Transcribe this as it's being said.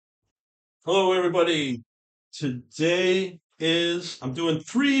Hello, everybody. I'm doing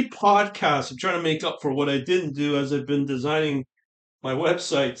three podcasts. I'm trying to make up for what I didn't do as I've been designing my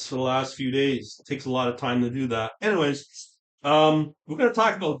websites for the last few days. It takes a lot of time to do that. Anyways, we're going to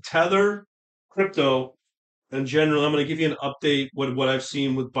talk about Tether, crypto, in general. I'm going to give you an update what I've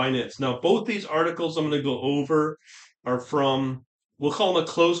seen with Binance. Now, both these articles I'm going to go over are from, we'll call them a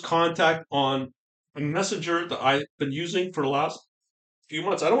close contact on a messenger that I've been using for the last few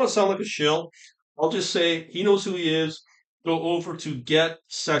months. I don't want to sound like a shill. I'll just say he knows who he is. Go over to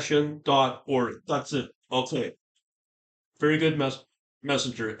getsession.org. That's it. Okay. Very good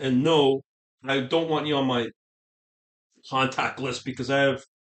messenger. And no, I don't want you on my contact list because I have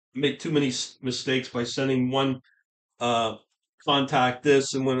made too many mistakes by sending one uh, contact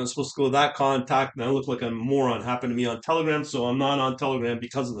this and when it's supposed to go that contact, and I look like a moron. Happened to me on Telegram, so I'm not on Telegram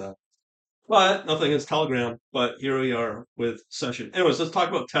because of that. But nothing against Telegram. But here we are with Session. Anyways, let's talk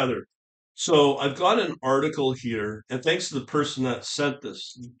about Tether. So I've got an article here, and thanks to the person that sent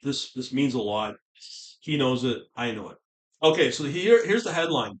this, this means a lot. He knows it, I know it. Okay, so here's the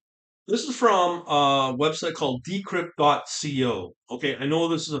headline. This is from a website called decrypt.co. Okay, I know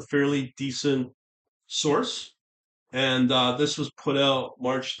this is a fairly decent source, and this was put out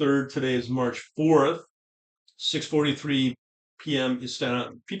March 3rd. Today is March 4th, 6:43 p.m.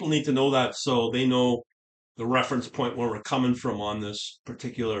 People need to know that so they know the reference point where we're coming from on this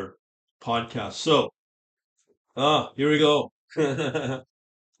particular podcast. So, here we go.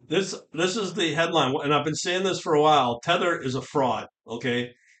 This is the headline, and I've been saying this for a while. Tether is a fraud.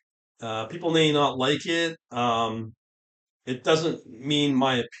 Okay, people may not like it. It doesn't mean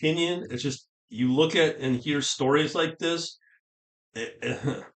my opinion. It's just you look at and hear stories like this.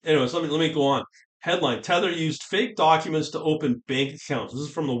 Anyways, let me go on. Headline: Tether used fake documents to open bank accounts. This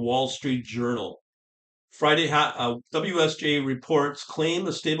is from the Wall Street Journal. WSJ reports claim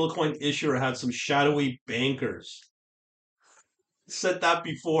the stablecoin issuer had some shadowy bankers. Said that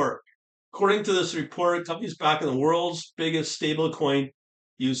before. According to this report, companies back in the world's biggest stablecoin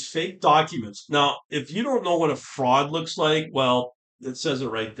use fake documents. Now, if you don't know what a fraud looks like, well, it says it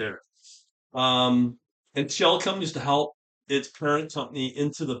right there. Um, and shell companies to help its parent company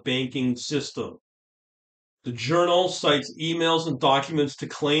into the banking system. The journal cites emails and documents to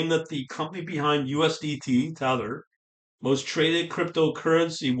claim that the company behind USDT, Tether, most traded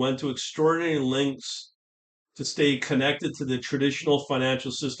cryptocurrency, went to extraordinary lengths to stay connected to the traditional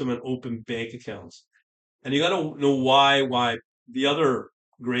financial system and open bank accounts. And you got to know why the other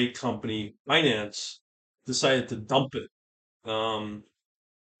great company, Binance, decided to dump it. Um,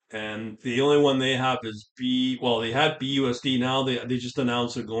 and the only one they have is well, they had BUSD. Now they just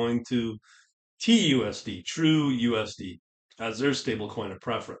announced they're going to TUSD, True USD, as their stablecoin of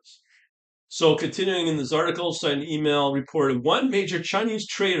preference. So continuing in this article, an email reported one major Chinese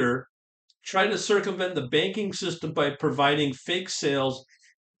trader tried to circumvent the banking system by providing fake sales,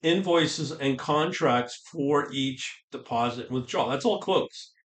 invoices, and contracts for each deposit and withdrawal. That's all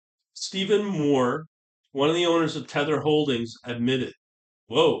quotes. Stephen Moore, one of the owners of Tether Holdings, admitted.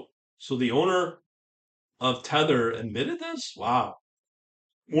 Whoa. So the owner of Tether admitted this? Wow.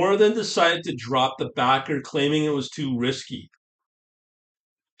 Moore then decided to drop the backer, claiming it was too risky.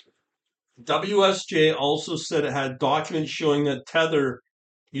 WSJ also said it had documents showing that Tether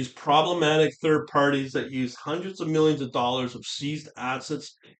used problematic third parties that used hundreds of millions of dollars of seized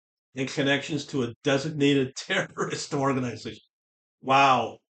assets and connections to a designated terrorist organization.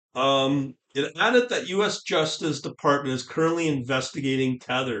 Wow. It added that U.S. Justice Department is currently investigating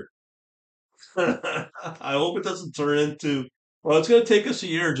Tether. I hope it doesn't turn into, well, it's going to take us a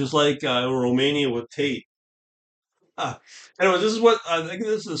year, just like Romania with Tate. Ah, anyway, this is what I think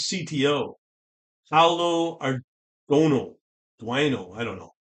this is a CTO. Paulo Ardono, Duino, I don't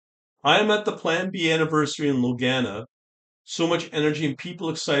know. I am at the Plan B anniversary in Lugana. So much energy and people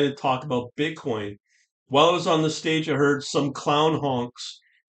excited to talk about Bitcoin. While I was on the stage, I heard some clown honks,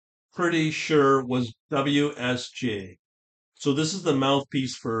 pretty sure was WSJ. So this is the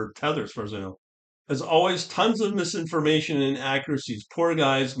mouthpiece for Tether, as far as I know. As always, tons of misinformation and inaccuracies. Poor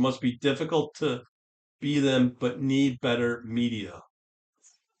guys must be difficult to be them, but need better media.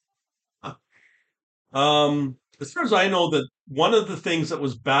 As far as I know, that one of the things that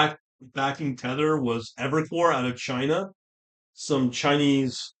was backing Tether was Evercore out of China, some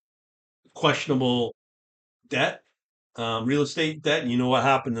Chinese questionable debt, real estate debt, and you know what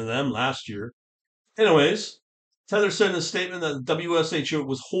happened to them last year. Anyways, Tether said in a statement that the WSHO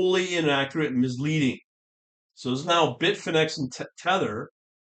was wholly inaccurate and misleading. So it's now Bitfinex and Tether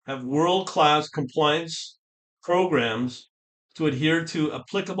have world-class compliance programs to adhere to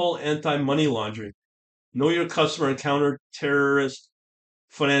applicable anti-money laundering, know your customer and counter terrorist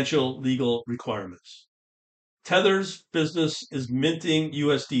financial legal requirements. Tether's business is minting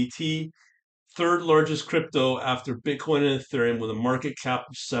USDT, third largest crypto after Bitcoin and Ethereum with a market cap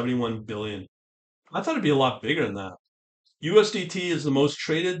of 71 billion. I thought it'd be a lot bigger than that. USDT is the most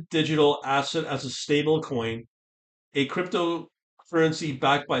traded digital asset as a stable coin, a cryptocurrency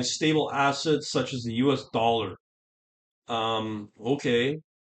backed by stable assets such as the US dollar. Okay.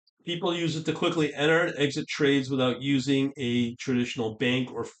 People use it to quickly enter and exit trades without using a traditional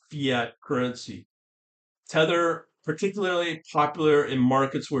bank or fiat currency. Tether, particularly popular in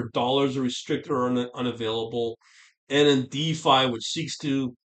markets where dollars are restricted or unavailable, and in DeFi, which seeks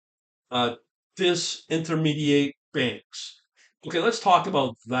to uh, disintermediate banks. Okay, let's talk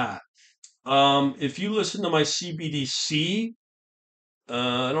about that. If you listen to my CBDC, I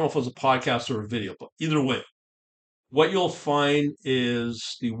don't know if it was a podcast or a video, but either way, what you'll find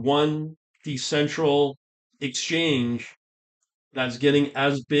is the one decentral exchange that's getting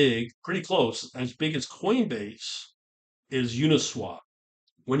as big, pretty close, as big as Coinbase is Uniswap.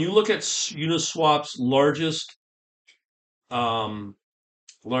 When you look at Uniswap's um,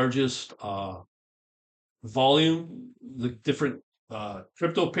 largest volume, the different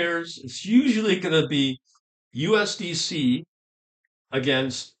crypto pairs, it's usually going to be USDC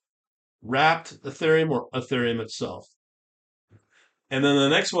against wrapped Ethereum or Ethereum itself. And then the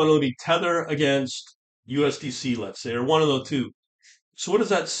next one will be Tether against USDC, let's say, or one of the two. So what does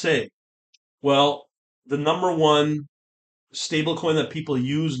that say? Well, the number one stablecoin that people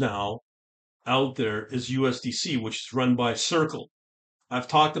use now out there is USDC, which is run by Circle. I've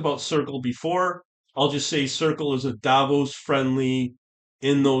talked about Circle before. I'll just say Circle is a Davos friendly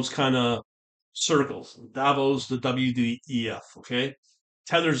in those kind of circles. Davos, the WDEF, okay?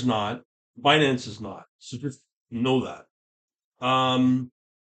 Tether's not. Binance is not. So just know that. Um,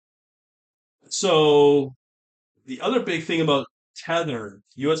 so the other big thing about Tether,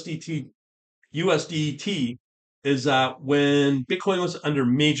 USDT, is that when Bitcoin was under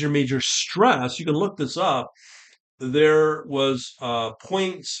major stress, you can look this up. There was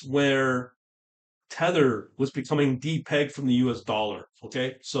points where Tether was becoming depegged from the US dollar.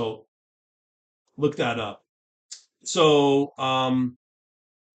 Okay, so look that up. So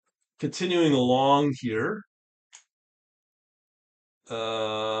continuing along here,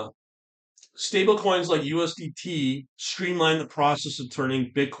 uh, stable coins like USDT streamline the process of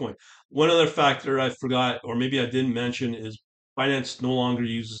turning Bitcoin. One other factor I forgot, or maybe I didn't mention, is Binance no longer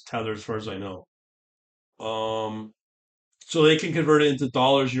uses Tether, as far as I know. Um, so they can convert it into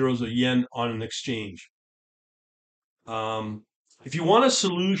dollars, euros, or yen on an exchange. Um, if you want a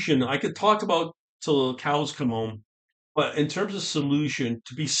solution, I could talk about till the cows come home. But in terms of solution,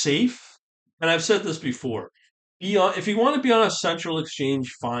 to be safe, and I've said this before, if you want to be on a central exchange,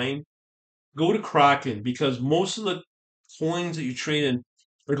 fine, go to Kraken because most of the coins that you trade in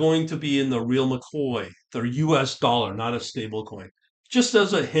are going to be in the real McCoy, the US dollar, not a stable coin. Just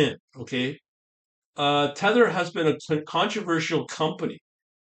as a hint, okay? Tether has been a controversial company,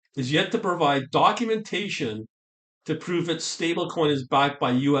 is yet to provide documentation to prove its stablecoin is backed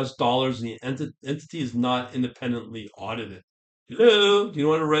by US dollars and the entity is not independently audited. Hello, do you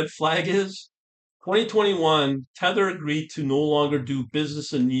know what a red flag is? 2021, Tether agreed to no longer do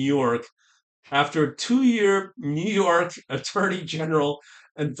business in New York after a 2-year New York Attorney General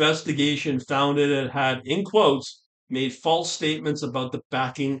investigation found it had, in quotes, made false statements about the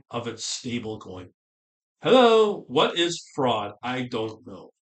backing of its stablecoin. Hello, what is fraud? I don't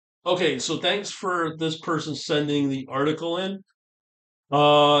know. Okay, so thanks for this person sending the article in.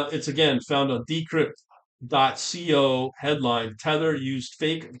 It's again found on decrypt.co headline Tether used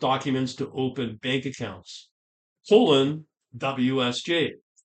fake documents to open bank accounts. WSJ.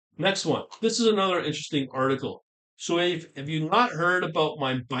 Next one. This is another interesting article. So if have you not heard about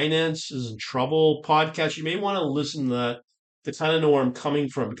my Binance is in trouble podcast, you may want to listen to that to kind of know where I'm coming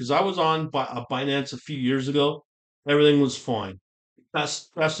from because I was on Binance a few years ago. Everything was fine.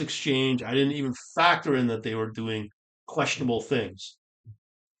 Best exchange. I didn't even factor in that they were doing questionable things.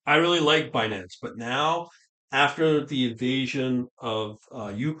 I really like Binance, but now after the invasion of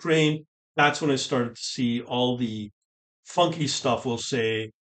Ukraine, that's when I started to see all the funky stuff, we'll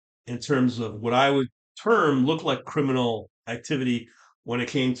say, in terms of what I would term look like criminal activity when it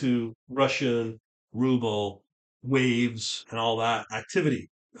came to Russian ruble waves and all that activity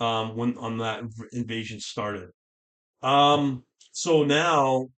when on that invasion started. So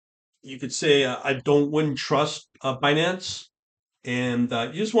now you could say I don't wouldn't trust Binance, and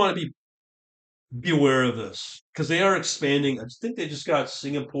you just want to be aware of this because they are expanding. I think they just got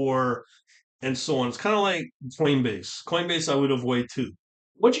Singapore and so on. It's kind of like Coinbase. Coinbase, I would avoid too.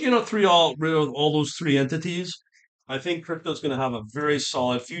 Once you get rid of all those three entities, I think crypto is going to have a very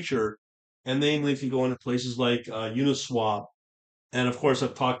solid future. And namely, if you go into places like Uniswap, and of course,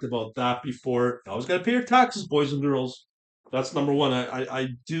 I've talked about that before. You always got to pay your taxes, boys and girls. That's number one. I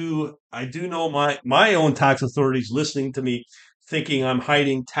do know my own tax authorities listening to me, thinking I'm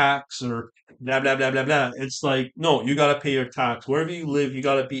hiding tax or blah blah blah blah blah. It's like no, you got to pay your tax wherever you live. You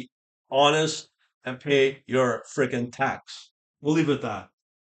got to be honest and pay your freaking tax. We'll leave it at that.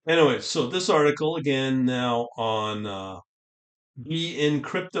 Anyway, so this article again now on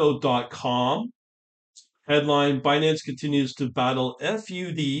beincrypto.com. Headline: Binance continues to battle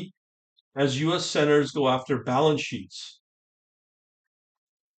FUD as U.S. senators go after balance sheets.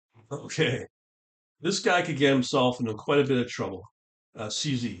 Okay, this guy could get himself into quite a bit of trouble.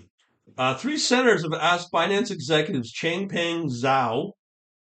 CZ. Three senators have asked Binance executives Changpeng Zhao,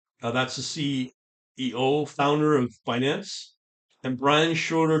 that's the CEO, founder of Binance, and Brian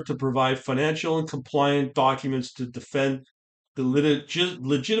Schroeder to provide financial and compliant documents to defend the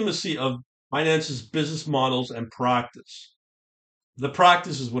legitimacy of Binance's business models and practice. The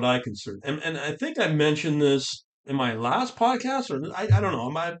practice is what I consider. And I think I mentioned this in my last podcast, or I don't know.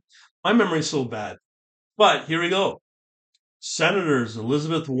 My memory's so bad. But here we go. Senators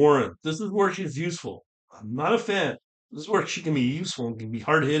Elizabeth Warren. This is where she's useful. I'm not a fan. This is where she can be useful and can be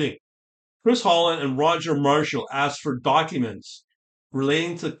hard hitting. Chris Holland and Roger Marshall asked for documents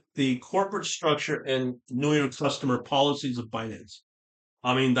relating to the corporate structure and know your customer policies of Binance.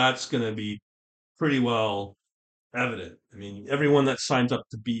 I mean, that's going to be pretty well evident. I mean, everyone that signs up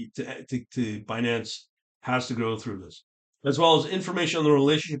to Binance has to go through this, as well as information on the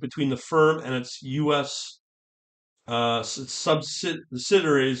relationship between the firm and its U.S.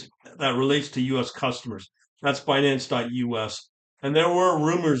 Subsidiaries that relates to U.S. customers. That's Binance.us. And there were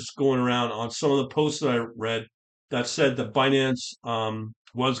rumors going around on some of the posts that I read that said that Binance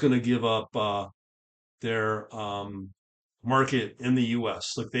was going to give up their market in the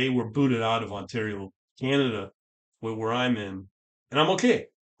U.S. Like they were booted out of Ontario, Canada, where I'm in, and I'm okay.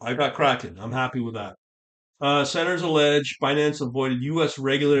 I got cracking. I'm happy with that. Senators allege Binance avoided U.S.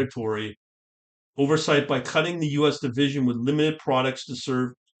 regulatory oversight by cutting the U.S. division with limited products to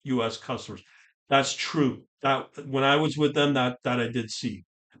serve U.S. customers. That's true. That when I was with them, that I did see,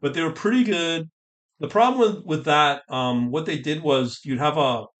 but they were pretty good. The problem with that, what they did was you'd have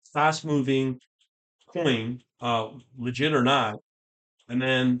a fast moving coin, legit or not, and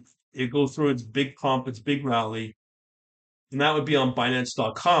then it go through its big pump, its big rally, and that would be on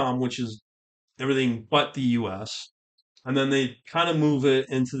Binance.com, which is everything but the U.S. And then they kind of move it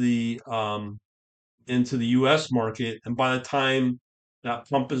into the U.S. market, and by the time that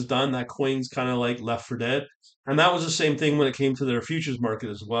pump is done, that coin's kind of like left for dead. And that was the same thing when it came to their futures market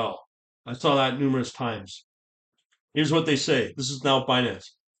as well. I saw that numerous times. Here's what they say. This is now Binance.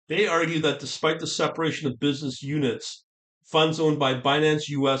 They argue that despite the separation of business units, funds owned by Binance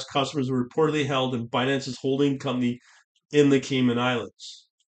US customers were reportedly held in Binance's holding company in the Cayman Islands.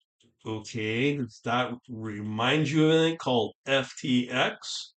 Okay, does that remind you of anything called FTX?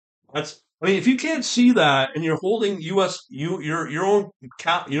 I mean, if you can't see that and you're holding US your own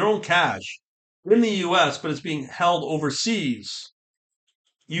your own cash in the US, but it's being held overseas,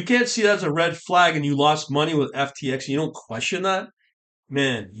 you can't see that as a red flag and you lost money with FTX and you don't question that,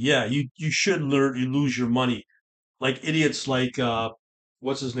 man, yeah, you should learn you lose your money. Like idiots like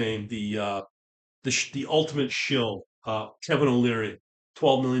what's his name? The ultimate shill, Kevin O'Leary,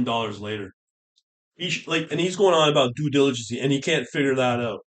 $12 million later. Like and he's going on about due diligence and he can't figure that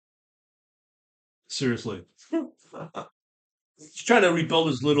out. Seriously. He's trying to rebuild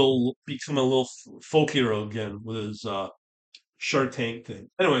his little become a little folk hero again with his Shark Tank thing.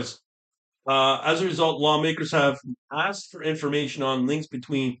 Anyways, as a result, lawmakers have asked for information on links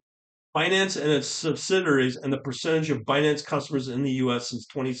between Binance and its subsidiaries and the percentage of Binance customers in the US since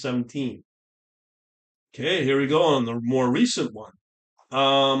 2017. Okay, here we go on the more recent one.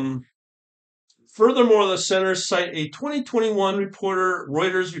 Um, Furthermore, the centers cite a 2021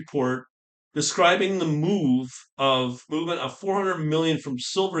 Reuters report describing the movement of 400 million from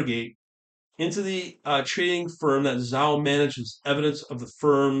Silvergate into the trading firm that Zhao manages, evidence of the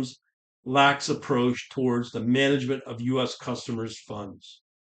firm's lax approach towards the management of U.S. customers' funds.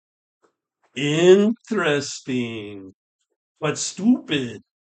 Interesting, but stupid.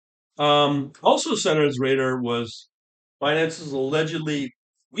 Also, Senator's radar was Binance's allegedly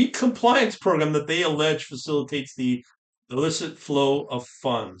weak compliance program that they allege facilitates the illicit flow of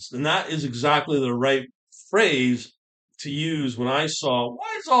funds. And that is exactly the right phrase to use when I saw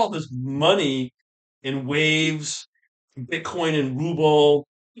why is all this money in waves, Bitcoin and ruble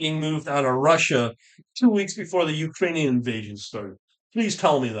being moved out of Russia 2 weeks before the Ukrainian invasion started? Please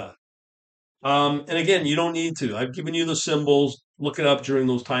tell me that. And again, you don't need to. I've given you the symbols. Look it up during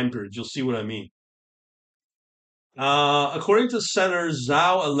those time periods. You'll see what I mean. According to Senator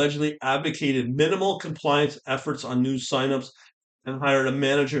Zhao, allegedly advocated minimal compliance efforts on new signups and hired a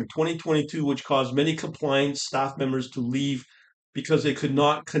manager in 2022, which caused many compliance staff members to leave because they could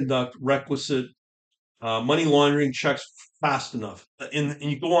not conduct requisite money laundering checks fast enough. And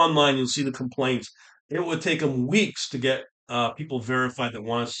you go online, you'll see the complaints. It would take them weeks to get people verified that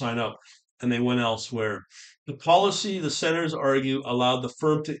want to sign up, and they went elsewhere. The policy, the senators argue, allowed the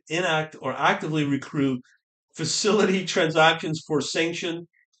firm to enact or actively recruit facility transactions for sanctioned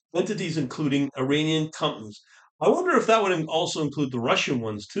entities, including Iranian companies. I wonder if that would also include the Russian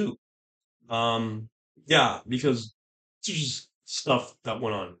ones too. Um, yeah, because it's just stuff that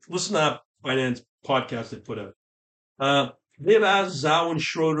went on. Listen to that finance podcast they put out. Uh, they've asked Zhao and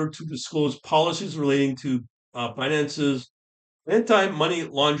Schroeder to disclose policies relating to Binance's anti-money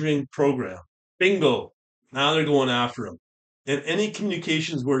laundering program. Bingo. Now they're going after him. And any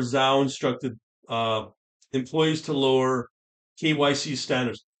communications where Zhao instructed uh, employees to lower KYC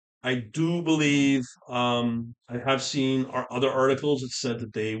standards. I do believe I have seen other articles that said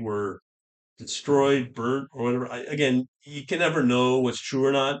that they were destroyed, burnt, or whatever. Again, you can never know what's true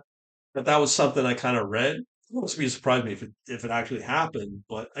or not. But that was something I kind of read. It wouldn't be surprised me if it actually happened.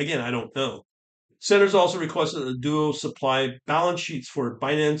 But again, I don't know. Senators also requested a duo supply balance sheets for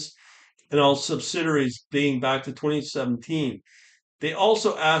Binance and all subsidiaries dating back to 2017. They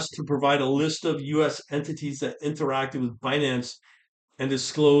also asked to provide a list of U.S. entities that interacted with Binance and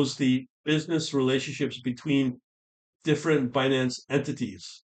disclose the business relationships between different Binance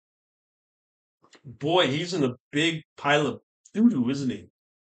entities. Boy, he's in a big pile of doo doo, isn't he?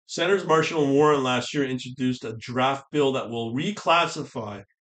 Senators Marshall and Warren last year introduced a draft bill that will reclassify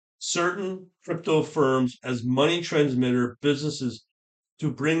certain crypto firms as money transmitter businesses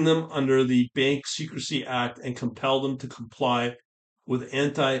to bring them under the Bank Secrecy Act and compel them to comply with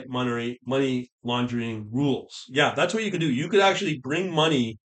anti-money laundering rules. Yeah, that's what you could do. You could actually bring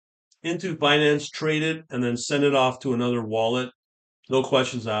money into Binance, trade it, and then send it off to another wallet. No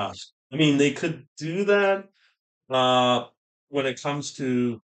questions asked. I mean, they could do that uh, when it comes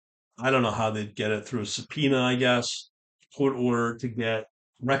to, I don't know how they'd get it through a subpoena, I guess, court order to get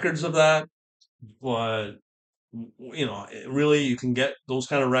records of that. But, really, you can get those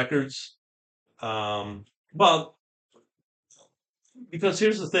kind of records. Um, well, because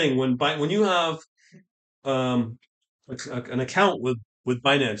here's the thing: when you have um, an account with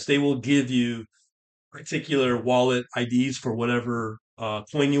Binance, they will give you particular wallet IDs for whatever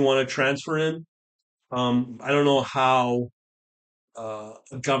coin you want to transfer in. I don't know how a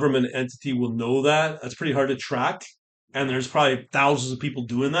government entity will know that. That's pretty hard to track, and there's probably thousands of people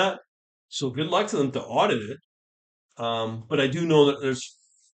doing that. So good luck to them to audit it. But I do know that there's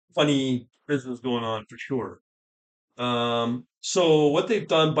funny business going on for sure. So what they've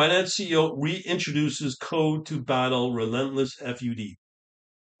done, Binance CEO reintroduces code to battle relentless FUD,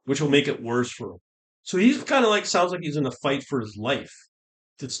 which will make it worse for him. So he's kind of like sounds like he's in a fight for his life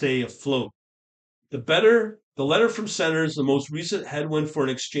to stay afloat. The letter from senators, the most recent headwind for an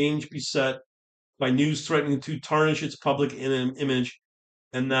exchange beset by news threatening to tarnish its public image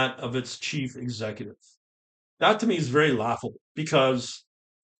and that of its chief executive. That to me is very laughable because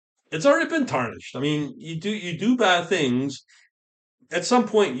it's already been tarnished. I mean, you do bad things, at some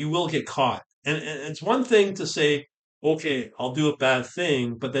point you will get caught. And it's one thing to say, okay, I'll do a bad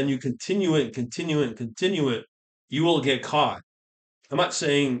thing, but then you continue it and continue it and continue it, you will get caught. I'm not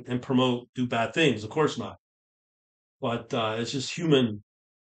saying and promote do bad things, of course not. But it's just human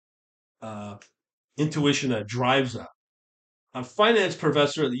uh, intuition that drives that. A finance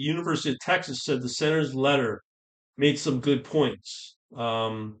professor at the University of Texas said the senator's letter made some good points.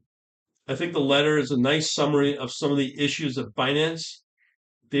 I think the letter is a nice summary of some of the issues of Binance.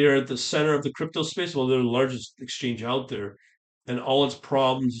 They're at the center of the crypto space. Well, they're the largest exchange out there. And all its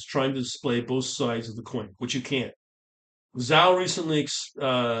problems is trying to display both sides of the coin, which you can't. Zhao recently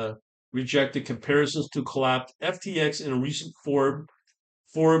rejected comparisons to collapse FTX in a recent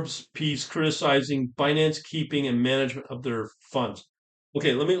Forbes piece criticizing Binance keeping and management of their funds.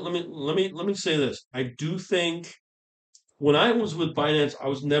 Okay, let me say this. I do think when I was with Binance, I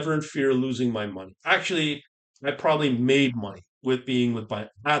was never in fear of losing my money. Actually, I probably made money with being with Binance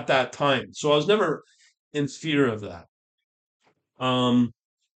at that time. So I was never in fear of that. Um,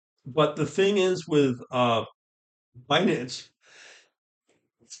 but the thing is with Binance,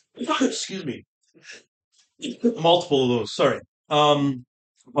 excuse me, multiple of those, sorry. Um,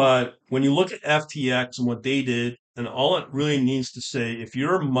 but when you look at FTX and what they did, and all it really needs to say, if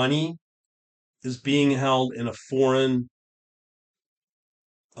your money is being held in a foreign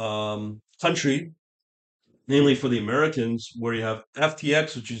country, namely for the Americans, where you have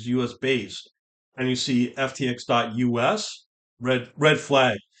FTX, which is US based, and you see FTX.US, red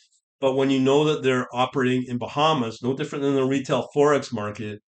flag. But when you know that they're operating in Bahamas, no different than the retail forex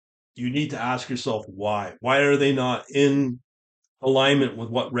market, you need to ask yourself why. Why are they not in alignment with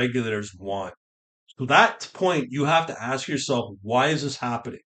what regulators want? So that point, you have to ask yourself, why is this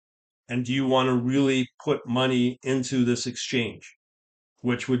happening? And do you want to really put money into this exchange?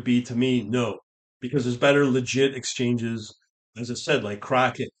 Which would be to me, no, because there's better legit exchanges, as I said, like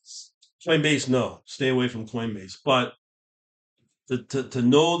Kraken. Coinbase, no, stay away from Coinbase. But to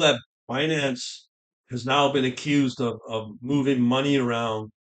know that Binance has now been accused of moving money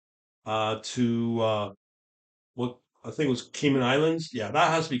around to what I think was Cayman Islands, yeah,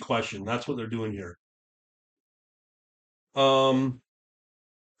 that has to be questioned. That's what they're doing here. Um,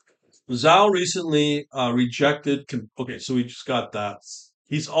 Zhao recently rejected. Okay, so we just got that.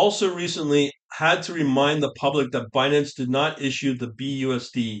 He's also recently had to remind the public that Binance did not issue the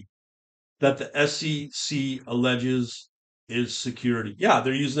BUSD that the SEC alleges is security. Yeah,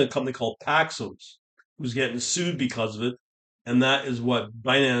 they're using a company called Paxos, who's getting sued because of it, and that is what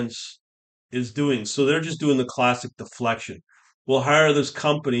Binance is doing. So they're just doing the classic deflection. We'll hire this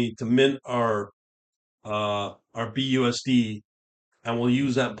company to mint our BUSD, and we'll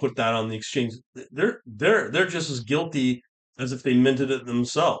use that and put that on the exchange. They're just as guilty as if they minted it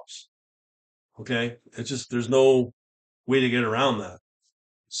themselves. Okay, it's just there's no way to get around that.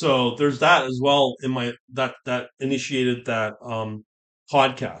 So there's that as well in my that initiated that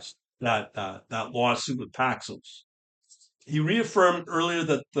podcast, that lawsuit with Paxos. He reaffirmed earlier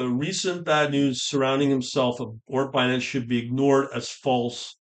that the recent bad news surrounding himself or Binance should be ignored as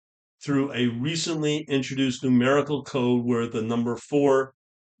false through a recently introduced numerical code where the number 4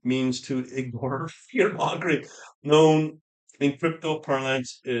 means to ignore fear mongering, known in crypto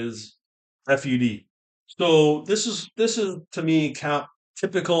parlance is FUD. So this is to me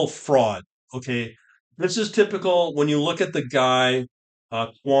typical fraud. Okay, this is typical when you look at the guy,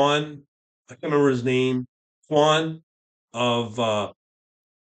 Quan. I can't remember his name. Quan of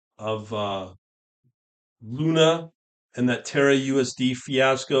Luna and that Terra USD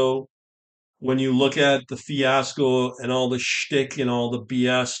fiasco. When you look at the fiasco and all the shtick and all the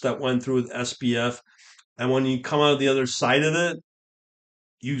BS that went through with SBF, and when you come out the other side of it,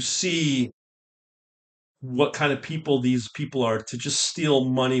 you see what kind of people these people are to just steal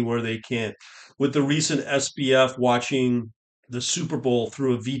money where they can. With the recent SBF watching the Super Bowl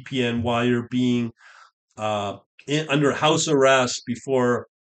through a VPN while you're being uh, under house arrest before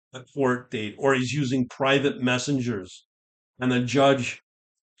a court date, or he's using private messengers, and the judge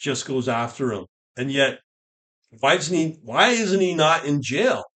just goes after him. And yet, why isn't he not in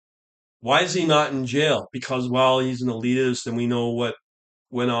jail? Why is he not in jail? Because well, he's an elitist, and we know what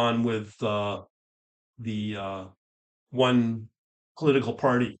went on with the one political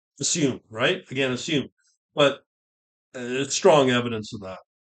party. Assume, right? Again, assume, but it's strong evidence of that.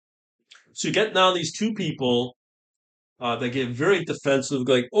 So you get now these two people that get very defensive,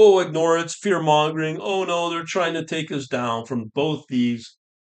 like, "Oh, ignore it, it's fear mongering. Oh no, they're trying to take us down." From both these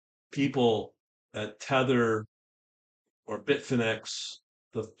people at Tether or Bitfinex,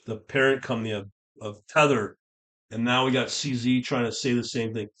 the parent company of Tether, and now we got CZ trying to say the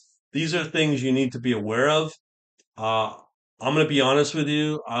same thing. These are things you need to be aware of. Uh, I'm going to be honest with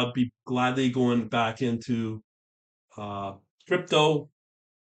you. I'll be gladly going back into uh, crypto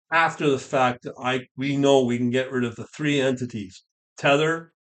after the fact. We know we can get rid of the three entities.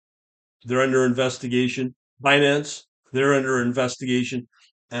 Tether, they're under investigation. Binance, they're under investigation.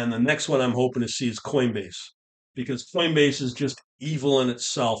 And the next one I'm hoping to see is Coinbase, because Coinbase is just evil in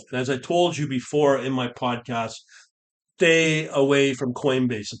itself. And as I told you before in my podcast, stay away from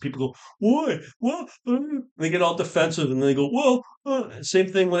Coinbase. And people go, why? Well, they get all defensive and they go, well,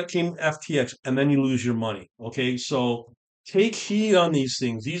 same thing when it came to FTX. And then you lose your money. Okay. So take heed on these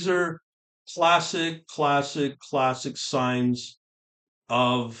things. These are classic signs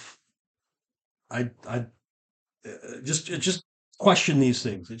of, I just question these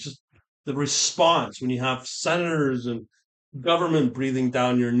things. It's just the response when you have senators and government breathing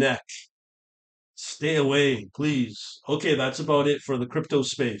down your neck. Stay away, please. Okay, that's about it for the crypto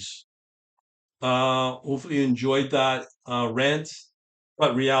space. Hopefully you enjoyed that rant,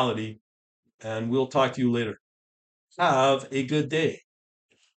 but reality, and we'll talk to you later. Have a good day.